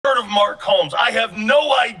of Mark Holmes. I have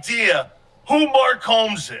no idea who Mark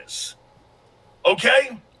Holmes is.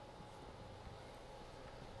 Okay?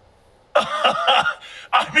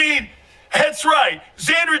 I mean, that's right.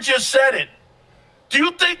 Xander just said it. Do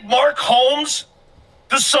you think Mark Holmes,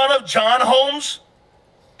 the son of John Holmes,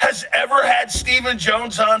 has ever had Stephen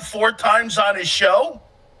Jones on 4 times on his show?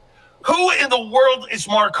 Who in the world is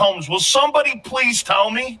Mark Holmes? Will somebody please tell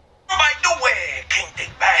me? By the way, King Dick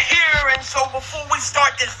back here, and so before we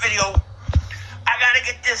start this video, I gotta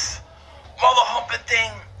get this mother humping thing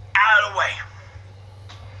out of the way.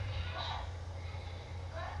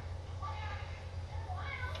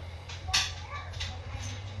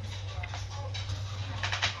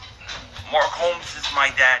 Mark Holmes is my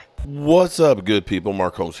dad. What's up, good people?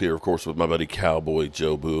 Mark Holmes here, of course, with my buddy Cowboy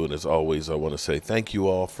Joe Boo. And as always, I want to say thank you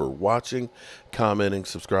all for watching, commenting,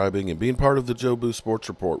 subscribing, and being part of the Joe Boo Sports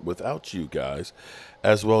Report. Without you guys,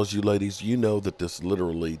 as well as you ladies, you know that this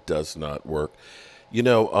literally does not work. You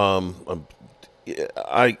know,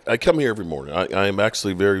 I come here every morning. I am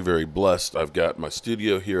actually very, very blessed. I've got my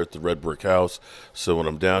studio here at the Red Brick House, so when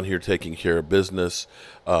I'm down here taking care of business,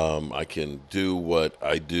 I can do what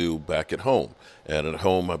I do back at home. And at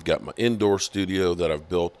home, I've got my indoor studio that I've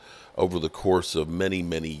built over the course of many,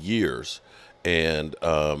 many years, and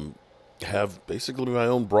have basically my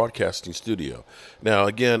own broadcasting studio. Now,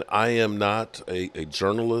 again, I am not a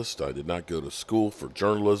journalist. I did not go to school for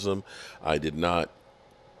journalism. I did not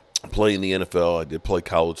play in the NFL. I did play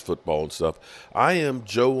college football and stuff. I am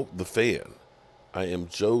Joe the fan. I am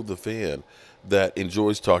Joe the fan that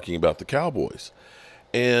enjoys talking about the Cowboys.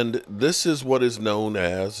 And this is what is known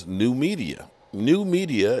as new media. New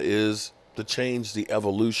media is the change, the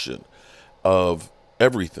evolution of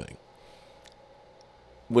everything.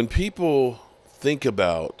 When people think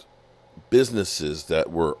about businesses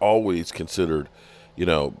that were always considered, you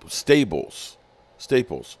know, staples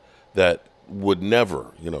that would never,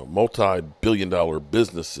 you know, multi-billion-dollar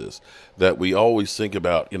businesses that we always think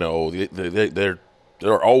about, you know, they're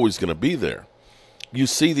always going to be there. You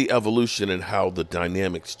see the evolution and how the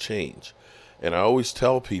dynamics change. And I always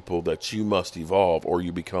tell people that you must evolve or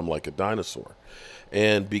you become like a dinosaur.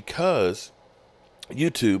 And because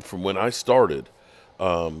YouTube, from when I started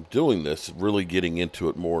doing this, really getting into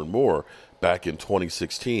it more and more, back in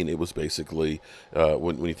 2016, it was basically,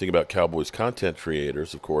 when you think about Cowboys content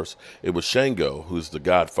creators, of course, it was Shango, who's the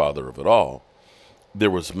godfather of it all.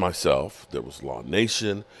 There was myself, there was Law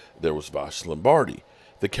Nation, there was Vash Lombardi.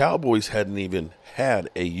 The Cowboys hadn't even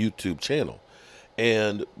had a YouTube channel.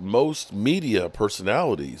 And most media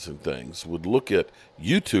personalities and things would look at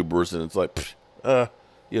YouTubers and it's like,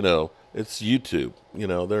 you know, it's YouTube. You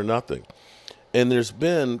know, they're nothing. And there's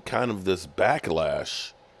been kind of this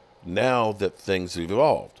backlash now that things have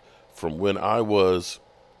evolved. From when I was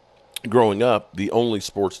growing up, the only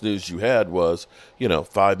sports news you had was, you know,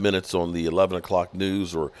 5 minutes on the 11 o'clock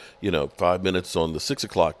news or, you know, 5 minutes on the 6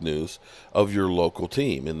 o'clock news of your local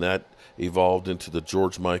team. And that evolved into the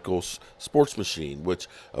George Michael's Sports Machine, which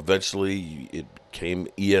eventually it became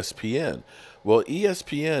ESPN. Well,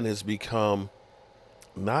 ESPN has become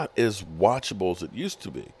not as watchable as it used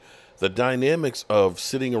to be. The dynamics of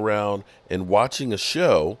sitting around and watching a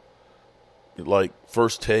show like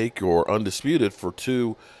First Take or Undisputed for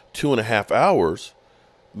 2.5 hours,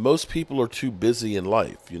 most people are too busy in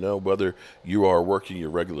life, you know, whether you are working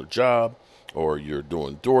your regular job or you're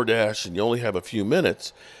doing DoorDash and you only have a few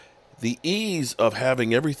minutes. The ease of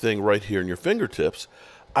having everything right here in your fingertips,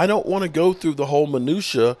 I don't want to go through the whole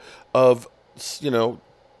minutia of, you know,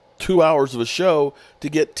 2 hours of a show to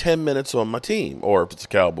get 10 minutes on my team. Or if it's the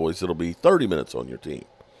Cowboys, it'll be 30 minutes on your team.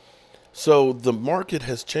 So the market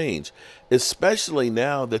has changed, especially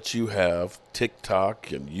now that you have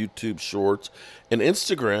TikTok and YouTube Shorts and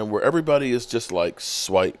Instagram, where everybody is just like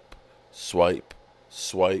swipe, swipe,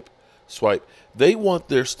 swipe, swipe. They want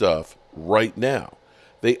their stuff right now.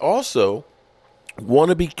 They also want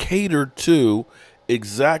to be catered to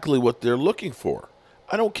exactly what they're looking for.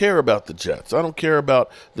 I don't care about the Jets. I don't care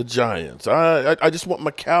about the Giants. I just want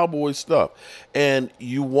my Cowboy stuff. And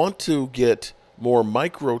you want to get more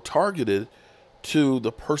micro-targeted to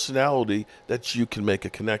the personality that you can make a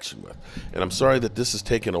connection with. And I'm sorry that this has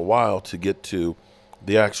taken a while to get to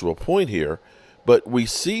the actual point here, but we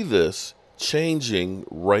see this changing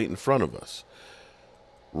right in front of us.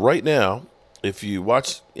 Right now, if you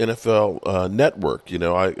watch NFL Network, you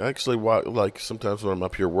know, I actually watch, like sometimes when I'm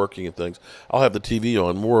up here working and things, I'll have the TV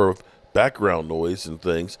on, more of background noise and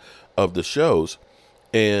things of the shows.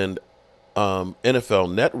 And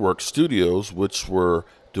NFL Network studios, which were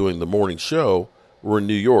doing the morning show, were in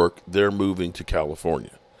New York. They're moving to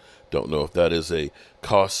California Don't know if that is a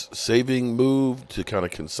cost-saving move to kind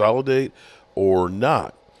of consolidate or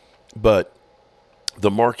not. But the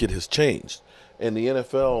market has changed. And the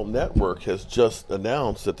NFL Network has just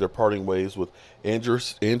announced that they're parting ways with Andrew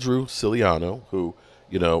Siciliano, who,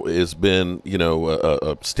 has been,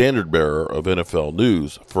 a standard bearer of NFL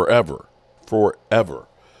news forever,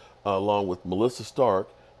 along with Melissia Stark,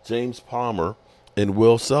 James Palmer, and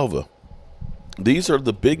Will Selva. These are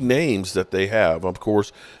the big names that they have. Of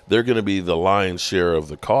course, they're going to be the lion's share of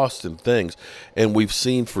the cost and things. And we've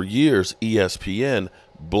seen for years ESPN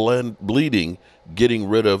bleeding, getting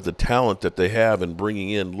rid of the talent that they have and bringing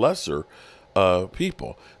in lesser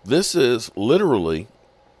people. This is literally,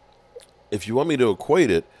 if you want me to equate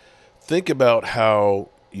it, think about how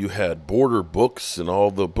you had Border Books and all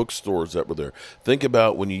the bookstores that were there. Think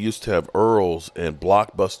about when you used to have Earl's and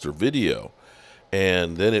Blockbuster Video,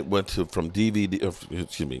 and then it went from VHS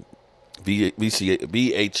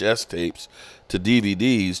tapes to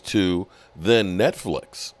DVDs to then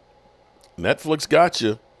Netflix. Netflix got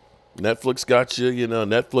you,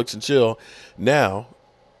 Netflix and chill. Now,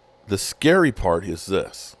 the scary part is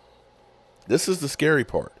this. This is the scary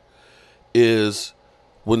part, is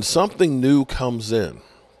when something new comes in,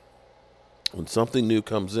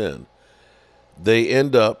 they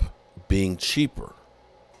end up being cheaper.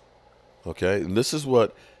 Okay? And this is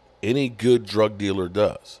what any good drug dealer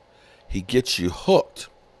does. He gets you hooked.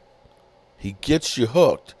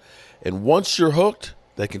 And once you're hooked,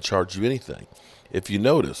 they can charge you anything. If you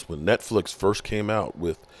notice, when Netflix first came out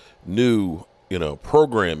with new,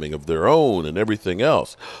 programming of their own and everything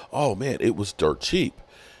else, oh man, it was dirt cheap.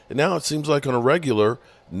 And now it seems like on a regular,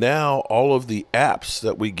 now all of the apps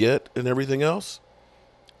that we get and everything else,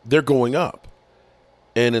 they're going up.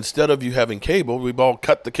 And instead of you having cable, we've all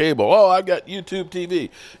cut the cable. Oh, I got YouTube TV.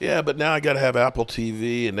 Yeah, but now I got to have Apple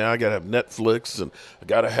TV, and now I got to have Netflix, and I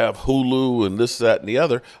got to have Hulu and this, that, and the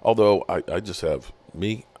other. Although I just have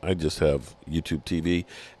YouTube TV,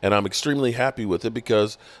 and I'm extremely happy with it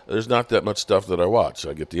because there's not that much stuff that I watch.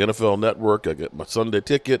 I get the NFL Network, I get my Sunday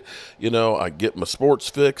Ticket, I get my sports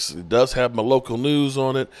fix. It does have my local news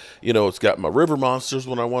on it. It's got my River Monsters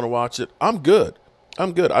when I want to watch it. I'm good.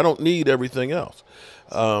 I don't need everything else.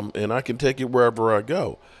 And I can take it wherever I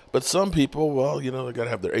go. But some people, well, they got to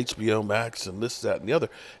have their HBO Max and this, that, and the other.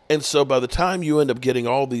 And so by the time you end up getting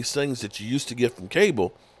all these things that you used to get from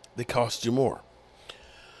cable, they cost you more.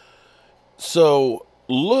 So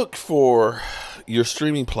look for your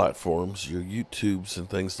streaming platforms, your YouTubes and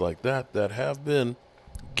things like that have been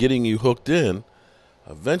getting you hooked in.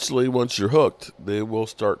 Eventually, once you're hooked, they will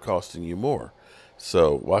start costing you more.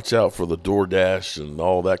 So watch out for the DoorDash and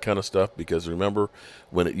all that kind of stuff, because remember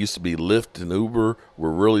when it used to be Lyft and Uber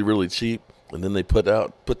were really, really cheap, and then they put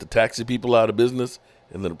the taxi people out of business,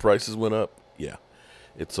 and then the prices went up? Yeah,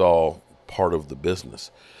 it's all part of the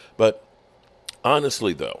business. But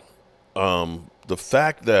honestly, though, the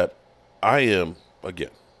fact that I'm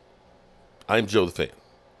Joe the Fan.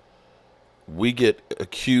 We get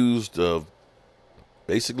accused of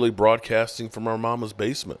basically broadcasting from our mama's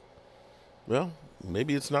basement. Well,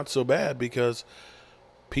 maybe it's not so bad because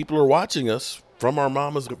people are watching us from our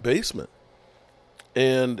mama's basement.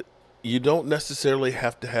 And you don't necessarily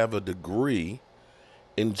have to have a degree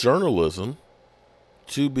in journalism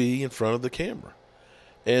to be in front of the camera.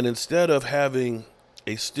 And instead of having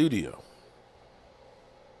a studio,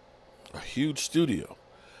 a huge studio,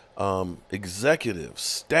 executive,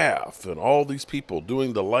 staff, and all these people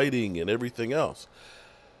doing the lighting and everything else,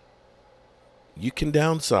 you can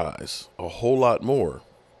downsize a whole lot more,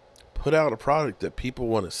 put out a product that people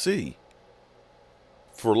want to see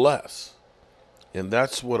for less. And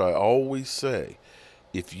that's what I always say.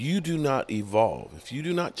 If you do not evolve, if you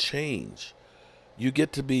do not change, you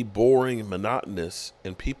get to be boring and monotonous,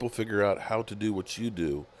 and people figure out how to do what you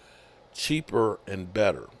do cheaper and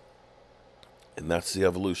better. And that's the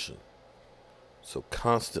evolution. So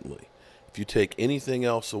constantly, if you take anything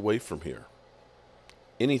else away from here,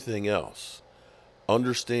 anything else,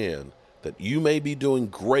 understand that you may be doing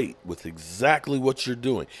great with exactly what you're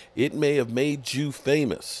doing. It may have made you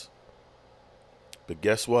famous. But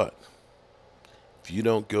guess what? If you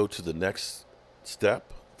don't go to the next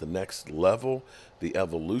step, the next level, the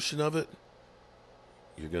evolution of it,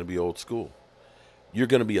 you're going to be old school. You're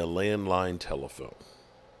going to be a landline telephone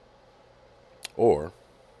or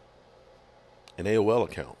an AOL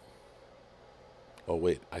account. Oh,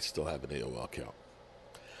 wait, I still have an AOL account.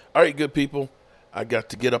 All right, good people. I got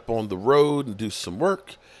to get up on the road and do some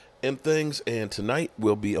work and things. And tonight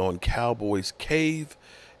we'll be on Cowboys Cave.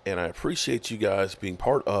 And I appreciate you guys being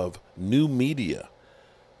part of new media,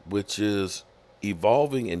 which is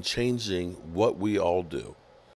evolving and changing what we all do.